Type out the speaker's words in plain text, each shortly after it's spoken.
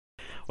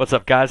What's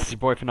up, guys? It's your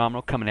boy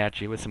Phenomenal coming at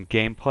you with some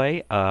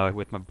gameplay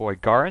with my boy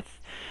Garth.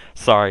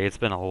 Sorry, it's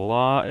been a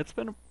lot. It's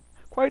been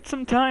quite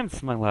some time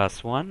since my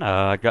last one.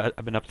 I've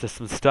been up to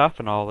some stuff,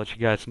 and I'll let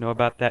you guys know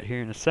about that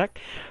here in a sec.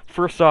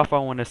 First off, I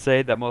want to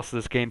say that most of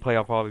this gameplay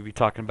I'll probably be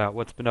talking about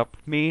what's been up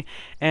with me,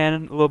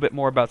 and a little bit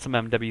more about some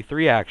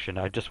MW3 action.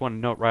 I just want to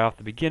note right off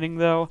the beginning,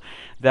 though,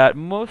 that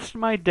most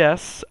of my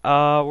deaths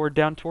were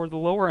down toward the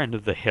lower end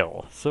of the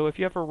hill. So if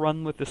you ever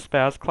run with the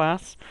Spaz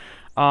class,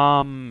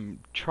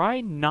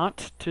 try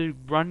not to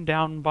run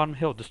down bottom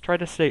hill. Just try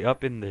to stay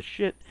up in the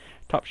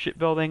top shit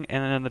building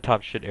and then in the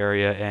top shit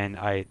area, and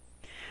I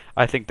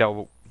think that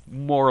will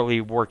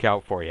morally work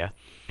out for you.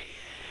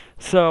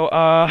 So,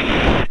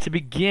 to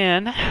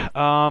begin,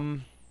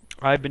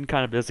 I've been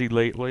kind of busy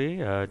lately,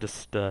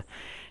 just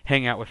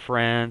hanging out with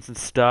friends and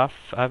stuff.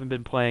 I haven't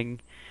been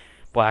playing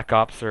Black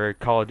Ops or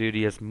Call of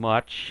Duty as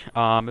much.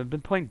 I've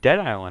been playing Dead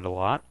Island a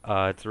lot.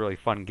 It's a really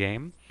fun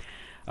game.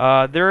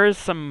 There is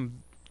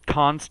some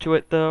cons to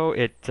it, though.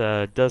 It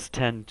does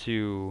tend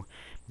to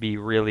be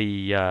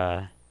really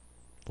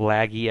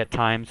laggy at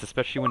times,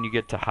 especially when you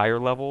get to higher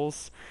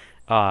levels.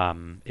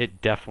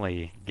 It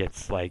definitely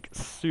gets like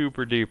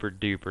super duper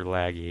duper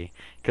laggy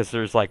because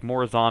there's like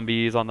more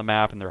zombies on the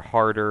map and they're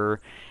harder,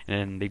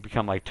 and they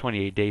become like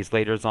 28 days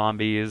later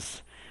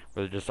zombies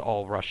where they're just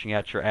all rushing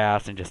at your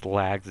ass and just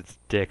lags its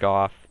dick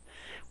off,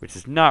 which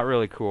is not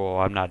really cool.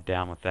 I'm not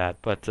down with that.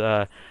 But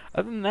other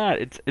than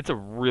that, it's a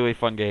really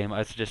fun game.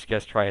 I suggest you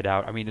guys try it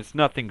out. I mean, it's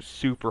nothing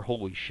super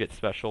holy shit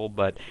special,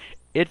 but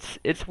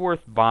it's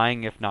worth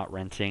buying if not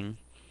renting.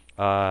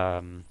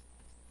 I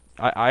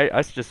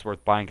suggest it's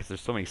worth buying because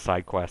there's so many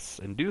side quests,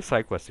 and do the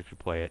side quests if you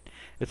play it.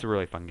 It's a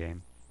really fun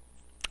game.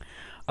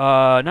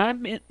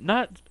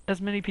 Not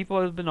as many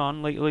people have been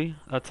on lately.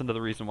 That's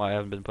another reason why I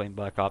haven't been playing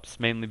Black Ops.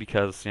 Mainly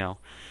because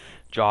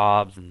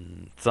jobs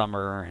and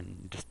summer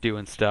and just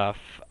doing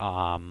stuff.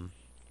 Other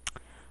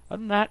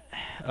than that,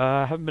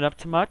 I haven't been up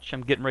to much.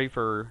 I'm getting ready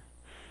for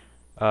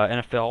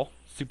NFL,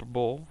 Super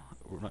Bowl.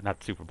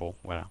 Not Super Bowl.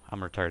 Well,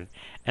 I'm retarded.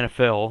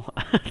 NFL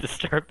to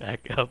start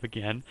back up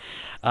again.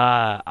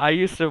 I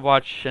used to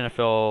watch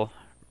NFL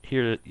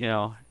here,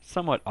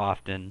 somewhat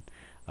often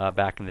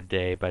back in the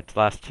day, but the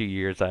last 2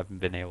 years I haven't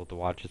been able to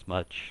watch as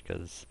much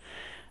because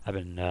I've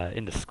been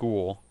into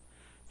school.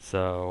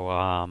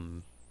 So,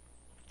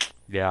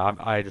 yeah,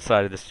 I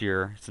decided this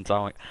year, since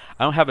I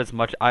don't have as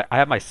much.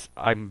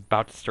 I'm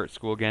about to start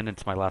school again.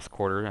 It's my last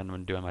quarter, and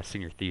I'm doing my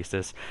senior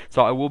thesis,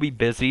 so I will be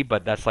busy.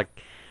 But that's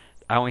like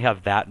I only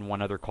have that in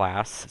one other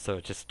class, so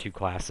it's just two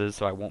classes,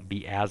 so I won't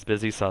be as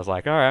busy. So I was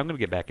like, all right, I'm gonna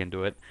get back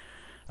into it.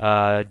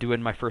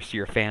 Doing my first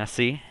year of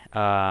fantasy,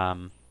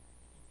 with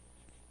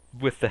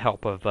the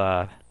help of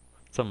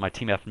some of my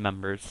Team F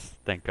members.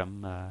 Thank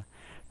them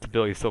to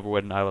Billy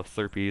Silverwood and I Love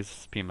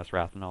Slurpees, PMS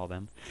Wrath, and all of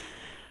them.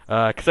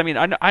 Because I mean,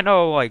 I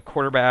know like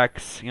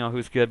quarterbacks,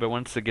 who's good, but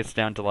once it gets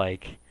down to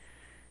like,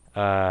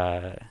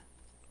 I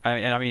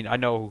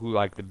know who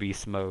like the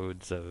beast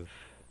modes of,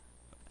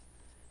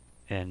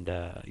 and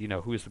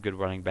who's the good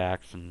running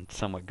backs and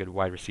somewhat good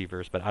wide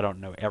receivers, but I don't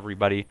know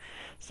everybody,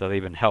 so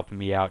they've been helping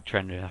me out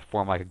trying to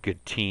form like a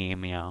good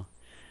team,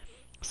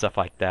 stuff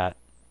like that.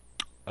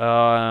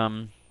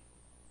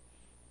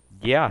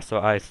 Yeah, so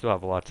I still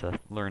have a lot to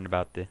learn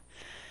about the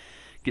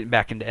getting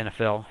back into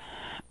NFL.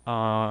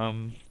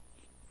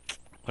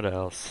 What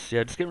else?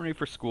 Yeah, just getting ready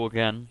for school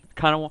again.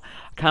 Kind of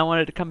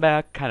wanted to come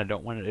back. Kind of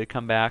don't want it to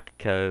come back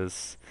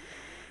because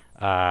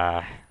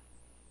I'm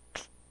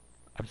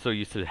so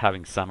used to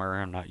having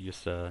summer. I'm not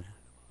used to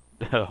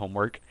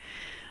homework.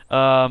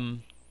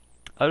 Um,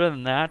 Other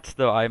than that,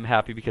 though, I'm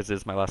happy because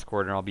it's my last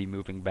quarter, and I'll be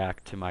moving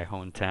back to my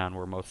hometown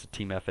where most of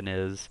Team Effin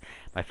is.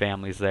 My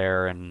family's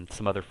there, and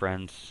some other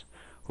friends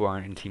who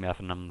aren't in Team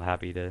Effin. I'm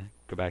happy to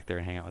go back there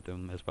and hang out with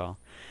them as well.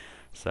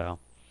 So.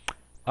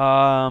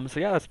 So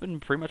yeah, that's been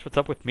pretty much what's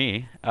up with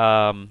me.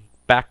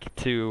 Back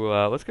to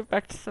let's get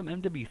back to some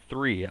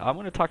MW3. I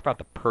want to talk about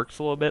the perks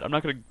a little bit. I'm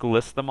not going to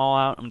list them all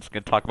out. I'm just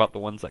going to talk about the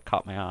ones that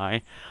caught my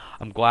eye.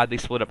 I'm glad they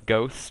split up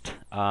Ghost,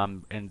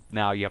 and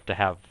now you have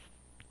to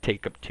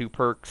take up 2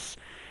 perks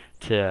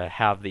to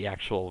have the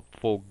actual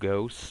full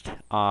Ghost.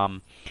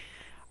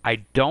 I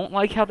don't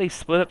like how they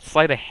split up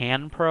Sleight of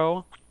Hand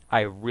Pro.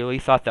 I really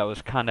thought that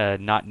was kind of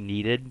not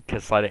needed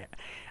because Sleight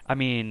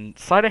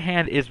of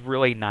Hand is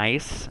really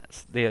nice.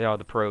 They are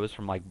the pros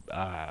from like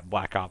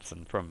Black Ops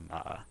and from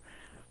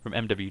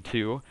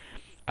MW2.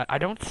 I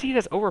don't see it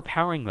as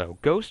overpowering though.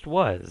 Ghost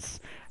was.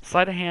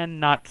 Sleight of Hand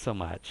not so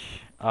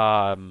much.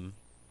 Yeah,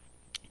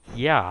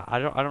 I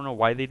don't know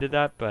why they did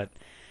that, but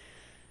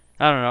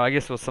I don't know. I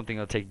guess it was something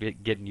that'll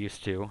take getting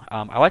used to.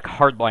 I like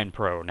Hardline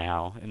Pro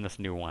now in this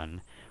new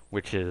one,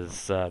 which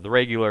is the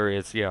regular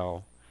is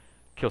kill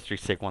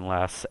streaks take 1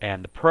 less,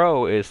 and the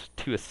Pro is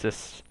 2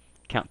 assists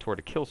count toward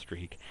a kill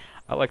streak.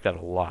 I like that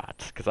a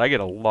lot because I get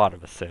a lot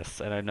of assists,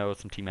 and I know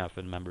some Team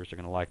Alpha members are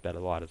going to like that a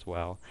lot as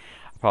well.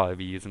 I'll probably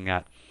be using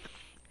that.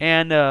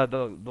 And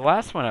the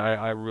last one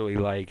I really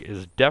like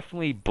is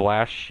definitely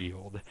Blast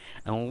Shield,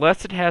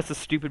 unless it has the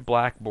stupid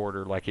black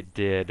border like it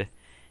did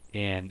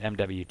in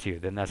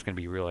MW2, then that's going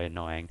to be really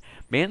annoying.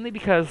 Mainly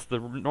because the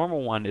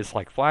normal one is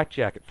like Flak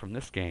Jacket from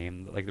this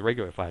game, like the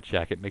regular Flak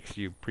Jacket makes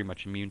you pretty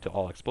much immune to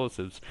all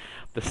explosives.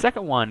 The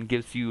second one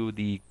gives you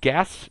the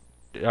gas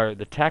or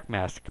the Tac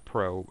Mask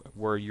Pro,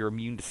 where you're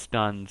immune to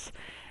stuns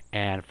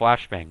and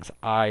flashbangs.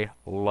 I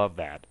love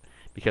that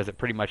because it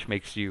pretty much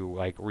makes you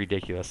like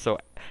ridiculous. So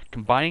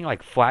combining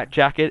like Flat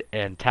Jacket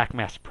and Tac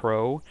Mask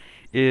Pro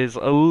is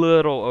a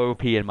little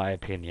OP in my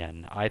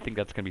opinion. I think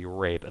that's going to be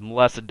rape,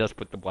 unless it does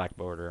put the black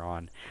border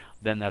on.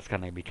 Then that's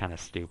going to be kind of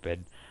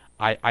stupid.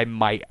 I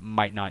might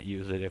not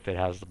use it if it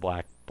has the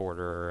black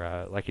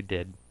border like it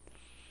did.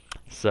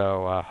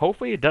 So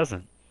hopefully it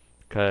doesn't,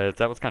 because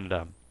that was kind of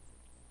dumb.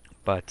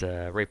 But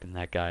raping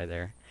that guy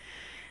there.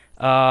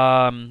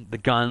 The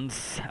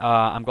guns.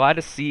 I'm glad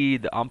to see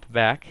the ump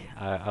back.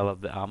 I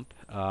love the ump.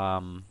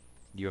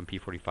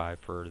 UMP45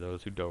 for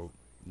those who don't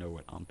know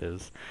what ump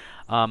is.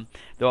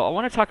 Though I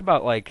want to talk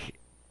about like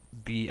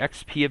the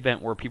XP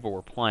event where people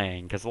were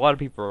playing, because a lot of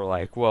people are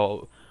like,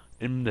 well,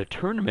 in the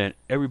tournament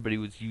everybody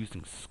was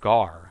using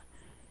Scar.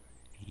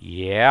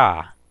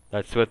 Yeah,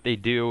 that's what they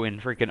do in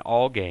freaking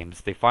all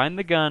games. They find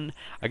the gun.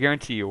 I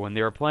guarantee you, when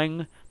they were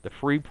playing the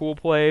free pool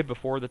play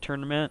before the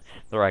tournament,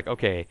 they're like,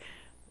 okay,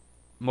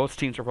 most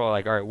teams are probably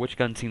like, all right, which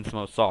gun seems the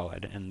most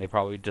solid? And they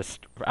probably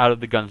just, out of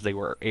the guns they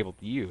were able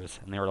to use,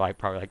 and they were like,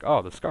 probably like,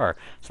 oh, the Scar.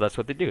 So that's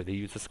what they do. They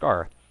use the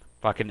Scar.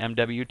 Fucking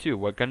MW2.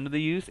 What gun do they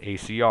use?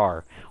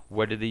 ACR.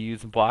 What do they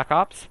use in Black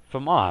Ops?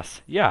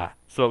 FAMAS. Yeah.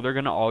 So they're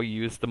gonna all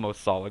use the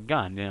most solid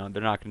gun. You know,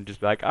 they're not gonna just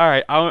be like, all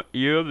right, I want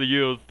you to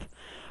use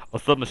a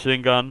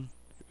submachine gun,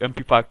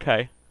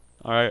 MP5K.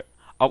 All right,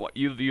 I want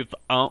you to use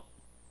and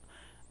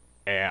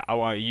I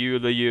want you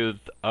to use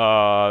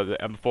the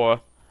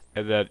M4.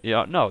 And then, you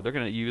know, no, they're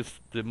gonna use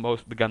the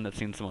gun that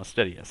seems the most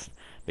steadiest,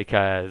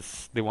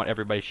 because they want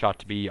everybody's shot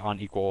to be on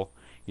equal,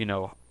 you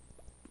know,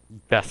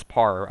 best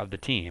par of the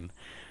team.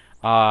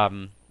 I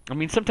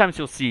mean, sometimes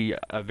you'll see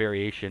a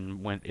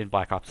variation when in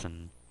Black Ops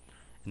and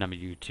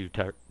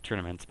MW2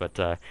 tournaments, but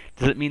does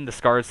it mean the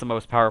Scar is the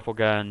most powerful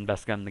gun,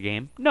 best gun in the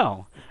game?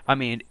 No. I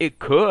mean, it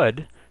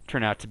could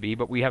turn out to be,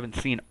 but we haven't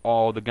seen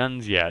all the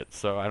guns yet,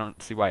 so I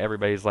don't see why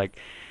everybody's like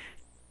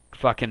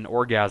fucking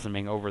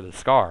orgasming over the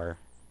Scar.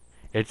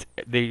 It's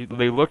they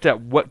looked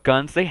at what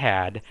guns they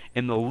had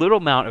in the little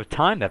amount of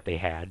time that they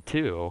had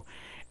too,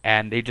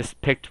 and they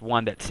just picked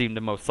one that seemed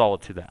the most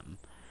solid to them.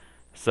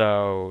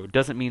 So it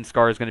doesn't mean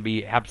Scar is going to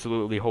be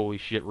absolutely holy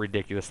shit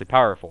ridiculously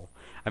powerful.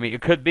 I mean,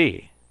 it could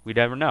be. We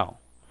never know.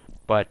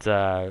 But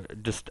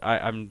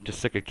I'm just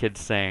sick of kids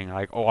saying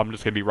like, oh, I'm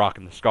just going to be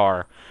rocking the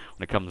Scar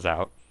when it comes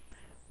out.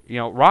 You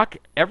know, rock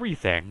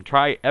everything.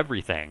 Try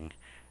everything.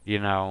 You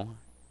know,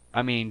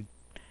 I mean,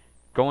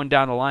 going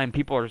down the line,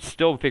 people are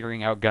still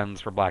figuring out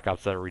guns for Black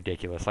Ops that are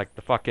ridiculous. Like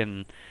the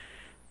fucking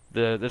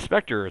the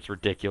Spectre is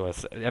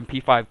ridiculous.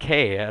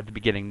 MP5K at the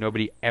beginning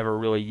nobody ever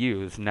really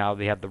used. Now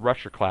they have the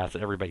Rusher class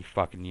that everybody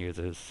fucking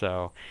uses.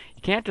 So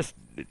you can't just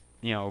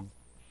you know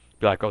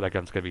be like, oh, that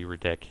gun's gonna be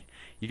ridiculous.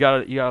 You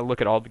gotta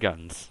look at all the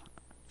guns.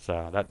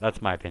 So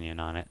that's my opinion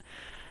on it.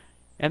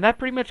 And that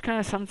pretty much kind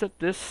of sums up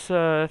this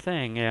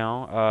thing. You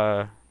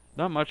know,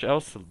 not much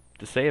else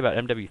to say about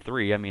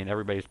MW3. I mean,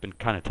 everybody's been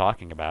kind of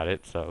talking about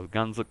it. So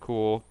guns look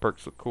cool,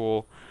 perks look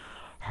cool,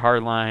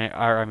 hardline,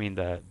 or I mean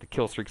the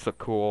kill streaks look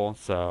cool.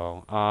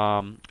 So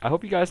I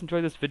hope you guys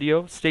enjoyed this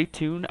video. Stay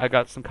tuned. I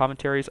got some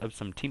commentaries of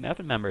some Team F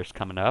members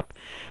coming up.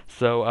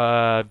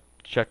 So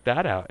check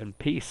that out. And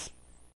peace.